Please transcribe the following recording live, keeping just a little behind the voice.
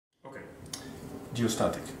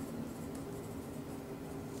geostatic.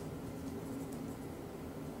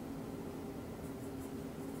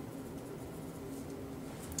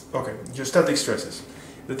 Okay, geostatic stresses.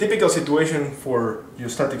 The typical situation for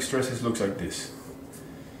geostatic stresses looks like this.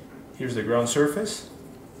 Here's the ground surface,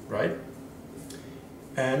 right?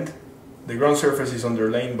 And the ground surface is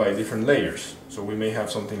underlain by different layers. So we may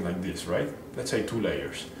have something like this, right? Let's say 2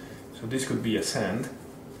 layers. So this could be a sand.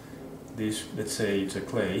 This, let's say it's a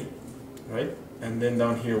clay, right? And then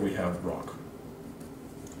down here we have rock.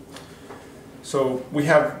 So we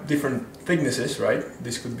have different thicknesses, right?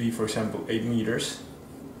 This could be, for example, 8 meters.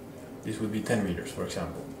 This would be 10 meters, for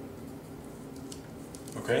example.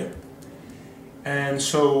 Okay? And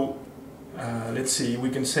so, let's see, we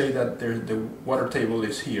can say that the water table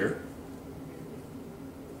is here.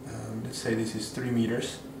 Let's say this is 3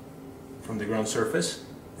 meters from the ground surface.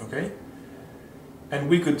 Okay? And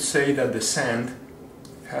we could say that the sand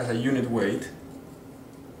has a unit weight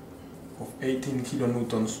of 18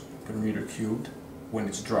 kilonewtons per meter cubed when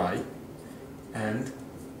it's dry, and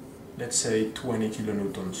let's say 20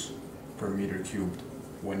 kilonewtons per meter cubed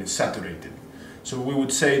when it's saturated. So we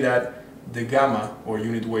would say that the gamma, or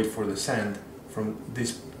unit weight for the sand, from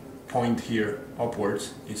this point here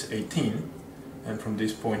upwards is 18, and from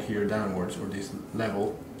this point here downwards, or this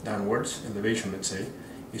level downwards, elevation let's say,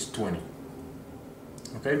 is 20.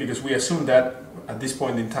 Okay, because we assume that at this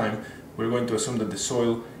point in time we're going to assume that the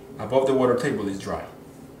soil above the water table is dry,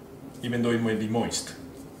 even though it might be moist.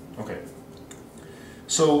 Okay.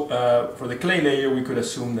 So for the clay layer we could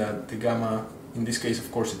assume that the gamma, in this case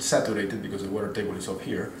of course it's saturated because the water table is up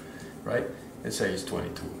here, right? Let's say it's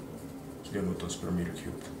 22 kilonewtons per meter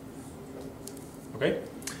cubed. Okay?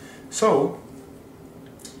 So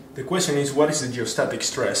the question is, what is the geostatic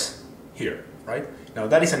stress here, right? Now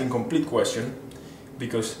that is an incomplete question,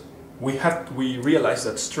 because we realize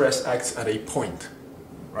that stress acts at a point,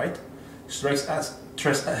 right? Stresses act,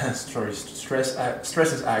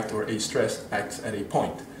 or a stress acts at a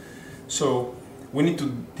point. So we need to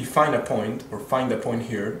define a point, or find a point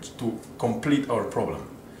here to complete our problem.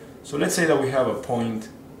 So let's say that we have a point,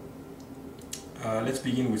 let's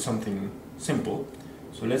begin with something simple.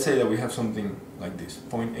 So let's say that we have something like this,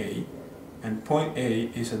 point A, and point A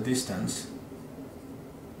is a distance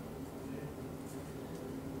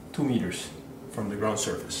 2 meters from the ground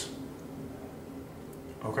surface.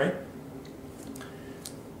 Okay?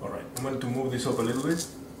 Alright, I'm going to move this up a little bit.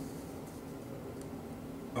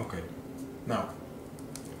 Okay, now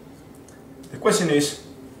the question is,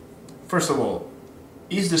 first of all,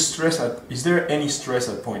 is there any stress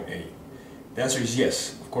at point A? The answer is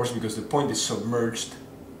yes, of course, because the point is submerged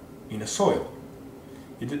in a soil.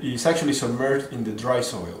 It is actually submerged in the dry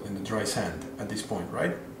soil, in the dry sand at this point,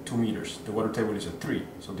 right? 2 meters. The water table is at 3,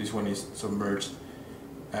 so this one is submerged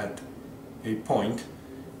at a point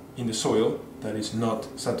in the soil that is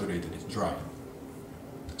not saturated, it's dry.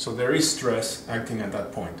 So there is stress acting at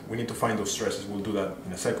that point. We need to find those stresses. We'll do that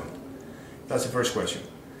in a second. That's the first question.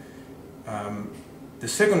 The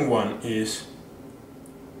second one is,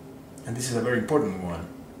 and this is a very important one,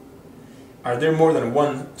 are there more than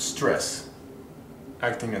one stress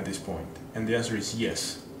acting at this point? And the answer is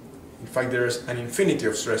yes. In fact, there's an infinity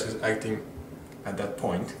of stresses acting at that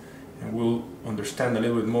point, and we'll understand a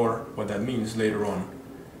little bit more what that means later on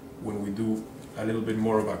when we do a little bit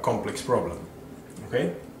more of a complex problem.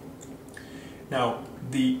 Okay? Now,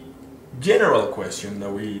 the general question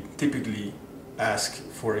that we typically ask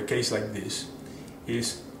for a case like this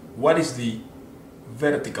is, what is the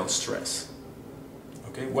vertical stress?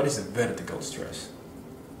 Okay, what is the vertical stress?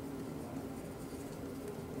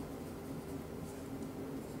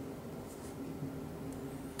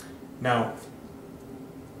 Now,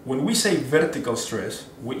 when we say vertical stress,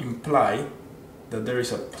 we imply that there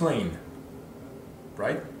is a plane,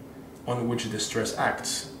 right, on which the stress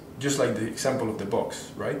acts, just like the example of the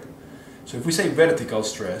box, right? So if we say vertical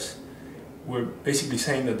stress, we're basically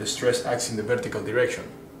saying that the stress acts in the vertical direction.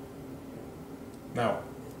 Now,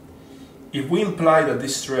 if we imply that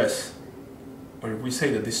this stress, or if we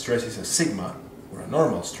say that this stress is a sigma, or a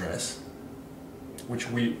normal stress, which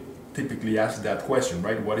we typically ask that question,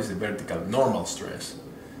 right? What is the vertical normal stress?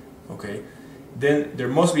 Okay, then there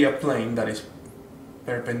must be a plane that is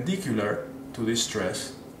perpendicular to this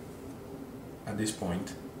stress at this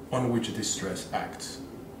point, on which this stress acts.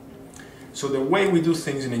 So the way we do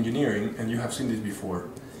things in engineering, and you have seen this before,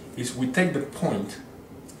 is we take the point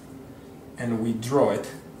and we draw it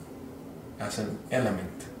as an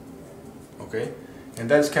element. Okay, and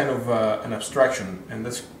that's kind of an abstraction, and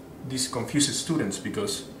this confuses students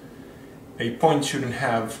because a point shouldn't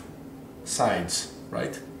have sides,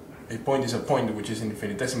 right? A point is a point which is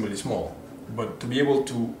infinitesimally small, But to be able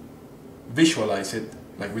to visualize it,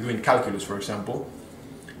 like we do in calculus, for example,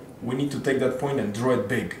 we need to take that point and draw it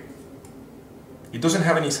big. It doesn't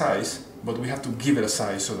have any size, but we have to give it a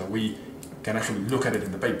size so that we can actually look at it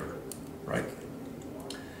in the paper, right?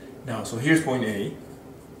 Now, so here's point A.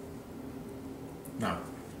 Now,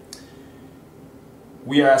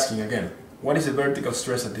 we are asking again, what is the vertical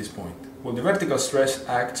stress at this point? Well, the vertical stress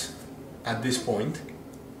acts at this point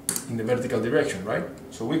in the vertical direction, right?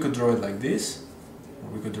 So we could draw it like this, or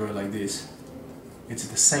we could draw it like this. It's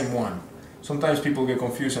the same one. Sometimes people get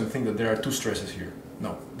confused and think that there are two stresses here.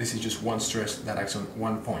 No, this is just one stress that acts on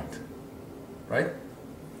one point, right?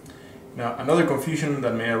 Now, another confusion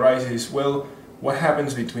that may arise is, well, what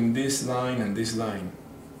happens between this line and this line,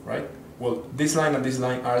 right? Well, this line and this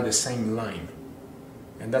line are the same line,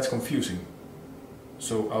 and that's confusing.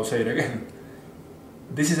 So I'll say it again.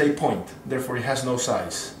 This is a point, therefore it has no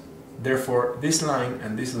size. Therefore, this line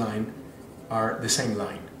and this line are the same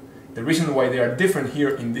line. The reason why they are different here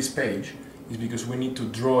in this page is because we need to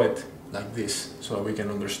draw it like this so that we can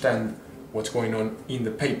understand what's going on in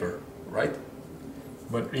the paper, right?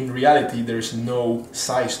 But in reality, there is no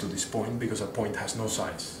size to this point because a point has no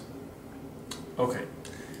size. Okay,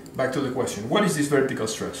 back to the question. What is this vertical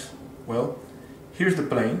stress? Well, here's the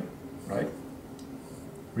plane, right?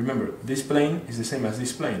 Remember, this plane is the same as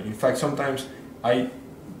this plane. In fact, sometimes I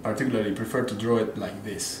particularly prefer to draw it like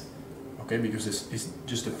this, okay? Because it's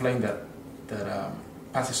just a plane that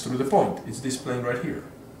passes through the point. It's this plane right here.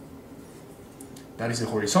 That is the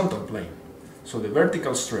horizontal plane. So the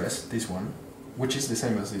vertical stress, this one, which is the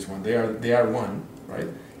same as this one, they are one, right?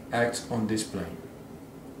 Acts on this plane,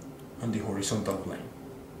 on the horizontal plane.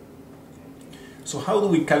 So how do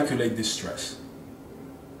we calculate this stress,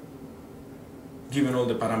 given all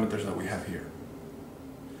the parameters that we have here?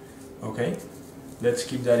 Okay, let's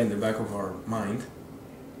keep that in the back of our mind,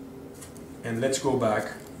 and let's go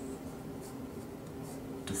back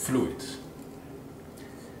to fluids.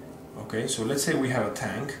 Okay, so let's say we have a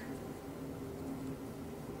tank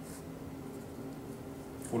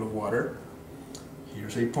full of water.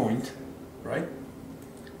 Here's a point, right?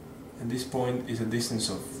 And this point is a distance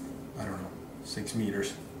of, I don't know, 6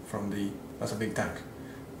 meters from that's a big tank.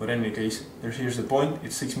 But in any case, here's the point,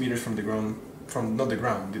 it's 6 meters from the ground, from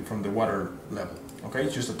the water level, okay?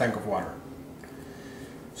 It's just a tank of water.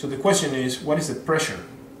 So the question is, what is the pressure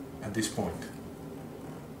at this point?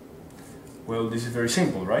 Well, this is very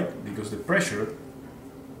simple, right? Because the pressure,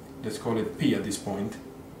 let's call it P at this point,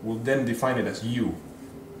 we'll then define it as U.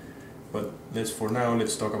 But for now,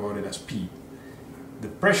 let's talk about it as P. The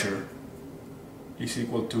pressure is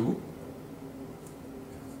equal to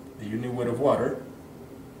the unit weight of water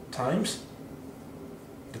times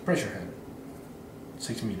the pressure head,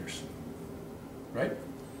 6 meters, right?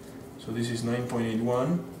 So this is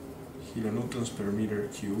 9.81 kilonewtons per meter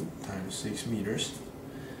cube times 6 meters,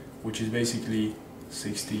 which is basically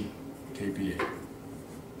 60 kPa.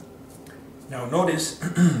 Now notice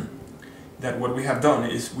that what we have done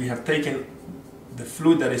is we have taken the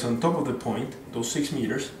fluid that is on top of the point, those 6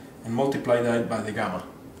 meters, and multiplied that by the gamma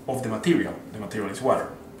of the material. The material is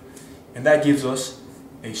water. And that gives us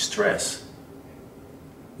a stress.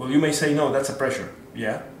 Well, you may say, no, that's a pressure.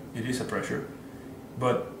 Yeah, it is a pressure.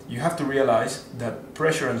 But you have to realize that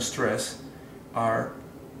pressure and stress are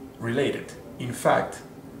related. In fact,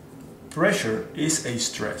 pressure is a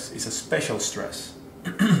stress, it's a special stress.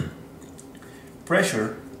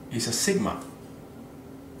 Pressure is a sigma,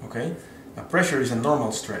 okay? A pressure is a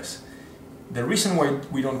normal stress. The reason why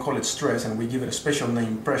we don't call it stress and we give it a special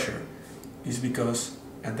name, pressure, is because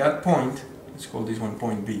at that point, let's call this one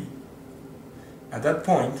point B. At that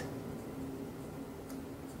point,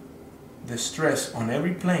 the stress on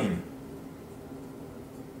every plane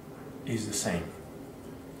is the same.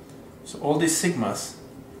 So all these sigmas,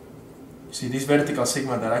 see this vertical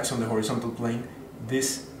sigma that acts on the horizontal plane,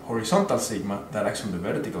 this horizontal sigma that acts on the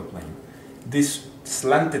vertical plane, this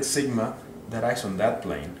slanted sigma that acts on that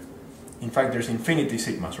plane. In fact, there's infinity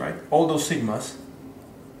sigmas, right? All those sigmas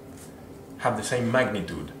have the same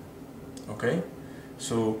magnitude, okay?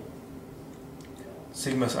 So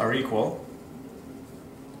sigmas are equal,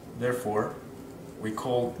 therefore we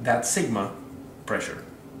call that sigma pressure.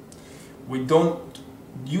 We don't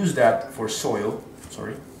use that for soil,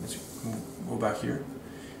 sorry, let's go back here.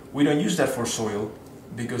 We don't use that for soil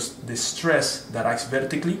because the stress that acts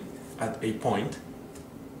vertically at a point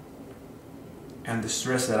and the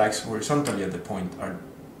stress that acts horizontally at the point are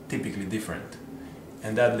typically different,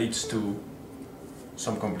 and that leads to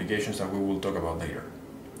some complications that we will talk about later.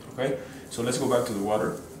 Okay, so let's go back to the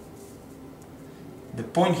water. The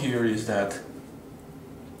point here is that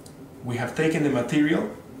we have taken the material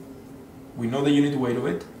we know the unit weight of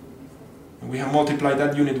it, and we have multiplied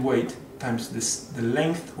that unit weight times the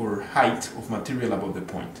length or height of material above the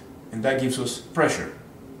point. And that gives us pressure,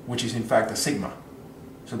 which is in fact a sigma.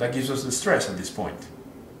 So that gives us the stress at this point.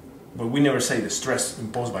 But we never say the stress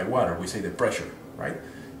imposed by water, we say the pressure, right?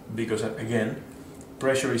 Because again,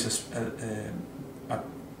 pressure is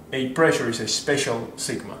a pressure is a special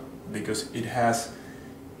sigma, because it has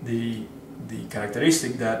the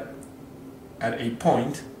characteristic that at a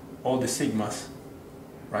point, all the sigmas,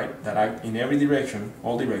 right, that act in every direction,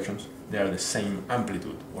 all directions, they are the same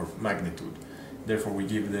amplitude or magnitude. Therefore, we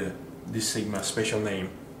give this sigma special name,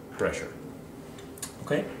 pressure.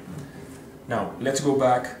 Okay? Now, let's go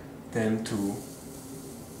back then to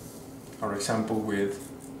our example with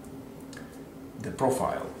the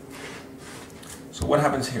profile. So what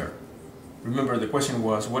happens here? Remember, the question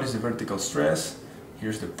was, what is the vertical stress?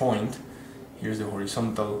 Here's the point. Here's the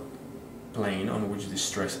horizontal plane on which the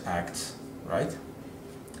stress acts, right?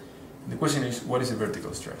 The question is, what is the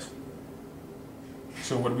vertical stress?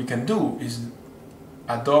 So what we can do is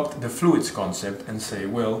adopt the fluids concept and say,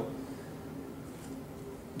 well,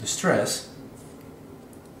 the stress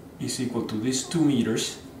is equal to these 2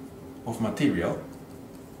 meters of material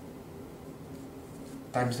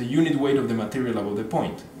times the unit weight of the material above the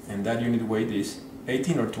point, and that unit weight is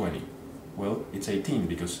 18 or 20. Well, it's 18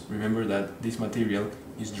 because remember that this material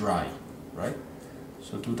is dry, right?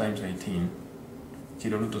 So 2 times 18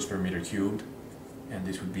 kilonewtons per meter cubed, and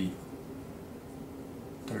this would be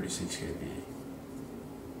 36 kPa.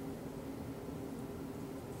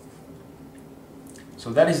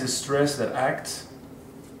 So that is the stress that acts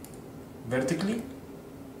vertically,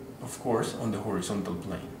 of course, on the horizontal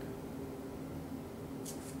plane.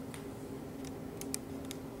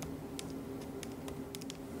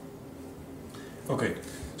 Okay,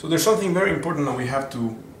 so there's something very important that we have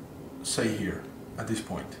to say here at this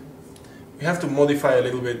point. We have to modify a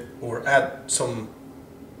little bit or add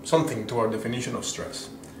something to our definition of stress.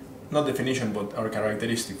 Not definition, but our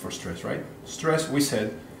characteristic for stress, right? Stress, we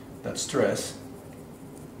said that stress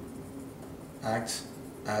acts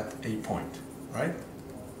at a point, right?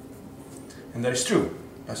 And that is true.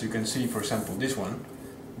 As you can see, for example, this one,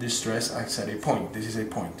 this stress acts at a point. This is a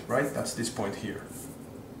point, right? That's this point here.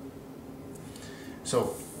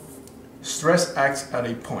 So, stress acts at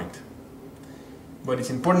a point. But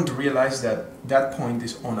it's important to realize that that point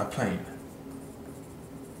is on a plane,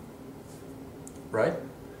 right?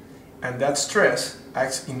 And that stress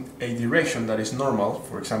acts in a direction that is normal,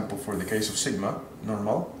 for example, for the case of sigma,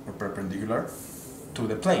 normal or perpendicular to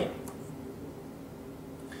the plane.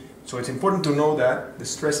 So it's important to know that the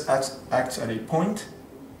stress acts at a point,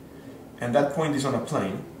 and that point is on a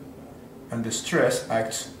plane, and the stress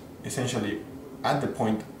acts essentially at the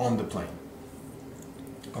point on the plane.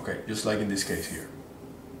 Okay, just like in this case here.